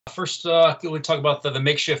First, we talk about the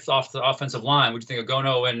makeshift off the offensive line. What do you think of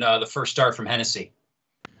Gono and the first start from Hennessy?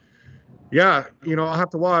 Yeah, I'll have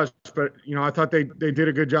to watch, but I thought they did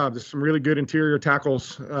a good job. There's some really good interior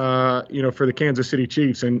tackles, for the Kansas City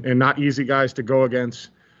Chiefs, and not easy guys to go against,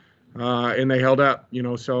 and they held up.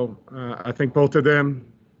 So I think both of them,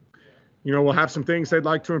 will have some things they'd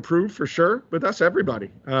like to improve for sure, but that's everybody.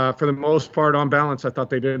 For the most part, on balance, I thought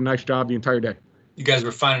they did a nice job the entire day. You guys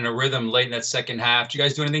were finding a rhythm late in that second half. Did you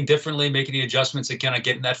guys do anything differently, make any adjustments to kind of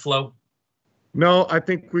get in that flow? No, I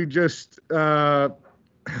think we just, I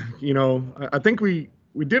think we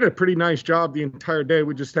did a pretty nice job the entire day.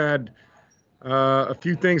 We just had a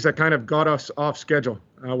few things that kind of got us off schedule,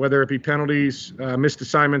 whether it be penalties, missed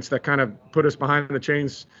assignments that kind of put us behind the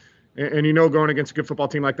chains. And going against a good football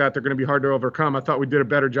team like that, they're going to be hard to overcome. I thought we did a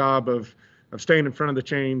better job of staying in front of the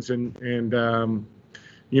chains and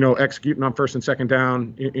executing on first and second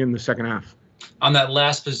down in the second half. On that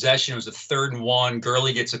last possession, it was a 3rd and 1.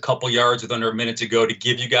 Gurley gets a couple yards with under a minute to go to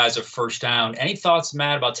give you guys a first down. Any thoughts,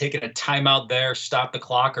 Matt, about taking a timeout there, stop the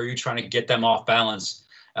clock, or are you trying to get them off balance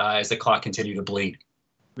as the clock continued to bleed?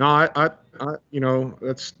 No, I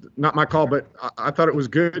that's not my call, but I thought it was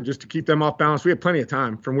good just to keep them off balance. We had plenty of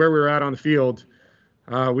time from where we were at on the field.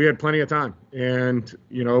 We had plenty of time, and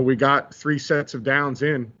we got 3 sets of downs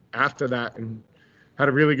in after that, and had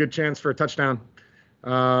a really good chance for a touchdown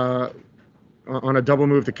on a double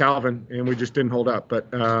move to Calvin, and we just didn't hold up.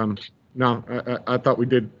 But no, I thought we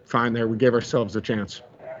did fine there. We gave ourselves a chance.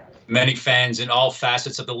 Many fans in all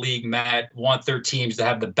facets of the league, Matt, want their teams to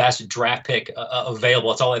have the best draft pick available.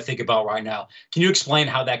 That's all I think about right now. Can you explain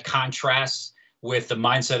how that contrasts with the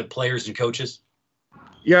mindset of players and coaches?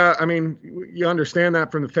 Yeah, I mean, you understand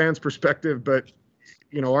that from the fans' perspective, but,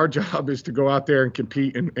 our job is to go out there and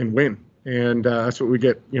compete and win. And that's what we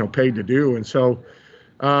get, paid to do. And so,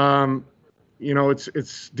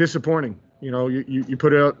 it's disappointing. You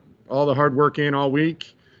put out all the hard work in all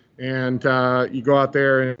week, and you go out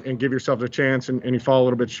there and give yourself a chance, and you fall a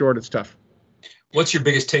little bit short. It's tough. What's your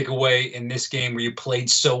biggest takeaway in this game where you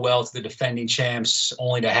played so well to the defending champs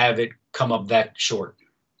only to have it come up that short?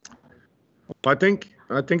 I think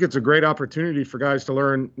it's a great opportunity for guys to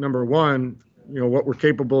learn, number one, what we're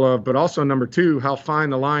capable of, but also number two, how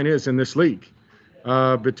fine the line is in this league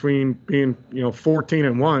between being,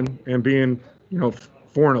 14-1 and being,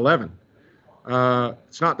 4-11.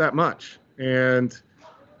 It's not that much. And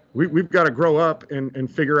we've got to grow up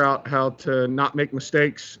and figure out how to not make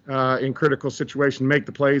mistakes in critical situations, make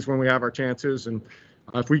the plays when we have our chances. And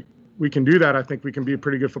if we can do that, I think we can be a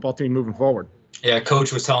pretty good football team moving forward. Yeah,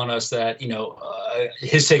 Coach was telling us that,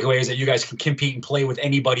 his takeaway is that you guys can compete and play with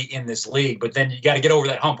anybody in this league, but then you got to get over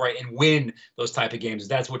that hump, right, and win those type of games.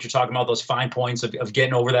 That's what you're talking about, those fine points of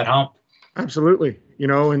getting over that hump. Absolutely.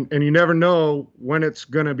 And you never know when it's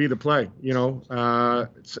going to be the play.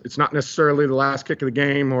 It's not necessarily the last kick of the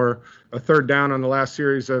game or a 3rd down on the last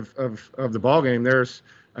series of the ball game. There's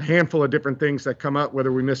a handful of different things that come up,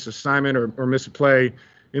 whether we miss assignment or miss a play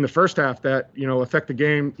in the first half that, affect the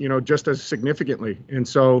game, just as significantly. And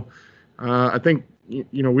so I think,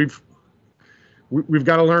 we've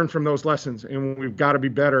got to learn from those lessons, and we've got to be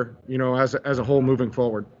better, as a whole moving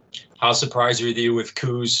forward. How surprised were you with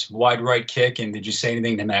Koo's wide right kick, and did you say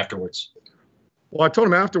anything to him afterwards? Well, I told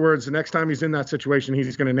him afterwards the next time he's in that situation,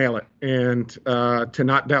 he's going to nail it, and to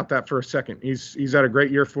not doubt that for a second. He's had a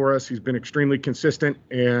great year for us. He's been extremely consistent,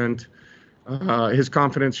 and his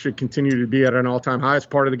confidence should continue to be at an all-time high. It's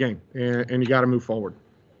part of the game, and you got to move forward.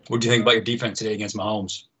 What do you think about your defense today against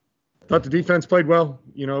Mahomes? Thought the defense played well.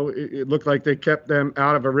 It looked like they kept them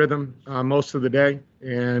out of a rhythm most of the day,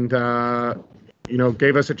 and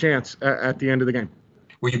gave us a chance at the end of the game.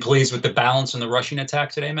 Were you pleased with the balance in the rushing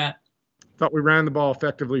attack today, Matt? Thought we ran the ball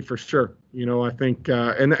effectively for sure. I think,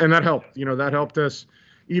 and that helped. That helped us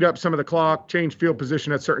eat up some of the clock, change field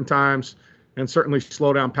position at certain times, and certainly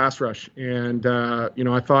slow down pass rush. And,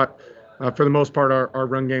 I thought for the most part, our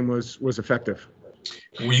run game was effective.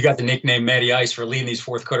 Well, you got the nickname Matty Ice for leading these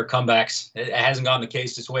fourth quarter comebacks. It hasn't gone the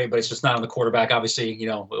case this way, but it's just not on the quarterback. Obviously,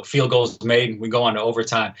 field goals made, we go on to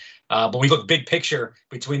overtime. But we look big picture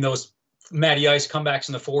between those Matty Ice comebacks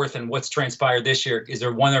in the fourth and what's transpired this year. Is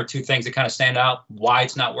there one or two things that kind of stand out why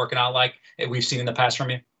it's not working out like we've seen in the past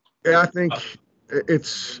from you? Yeah, I think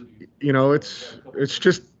it's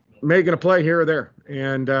just making a play here or there.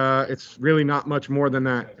 And it's really not much more than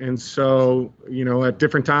that. And so, at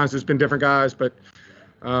different times, there's been different guys, but,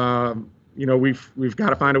 we've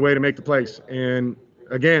got to find a way to make the plays. And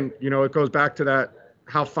again, it goes back to that,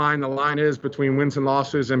 how fine the line is between wins and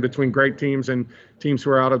losses and between great teams and teams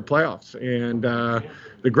who are out of the playoffs. And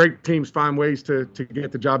the great teams find ways to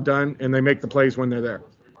get the job done, and they make the plays when they're there.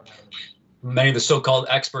 Many of the so-called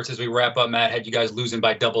experts, as we wrap up, Matt, had you guys losing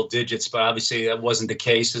by double digits, but obviously that wasn't the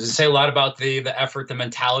case. Does it say a lot about the effort, the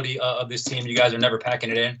mentality of this team? You guys are never packing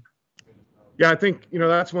it in. Yeah, I think,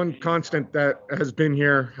 that's one constant that has been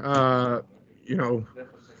here,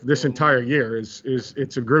 this entire year is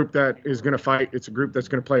it's a group that is going to fight. It's a group that's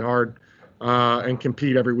going to play hard and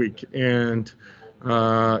compete every week. And,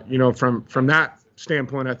 from that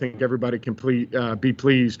standpoint, I think everybody can be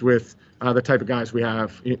pleased with the type of guys we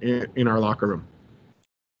have in our locker room.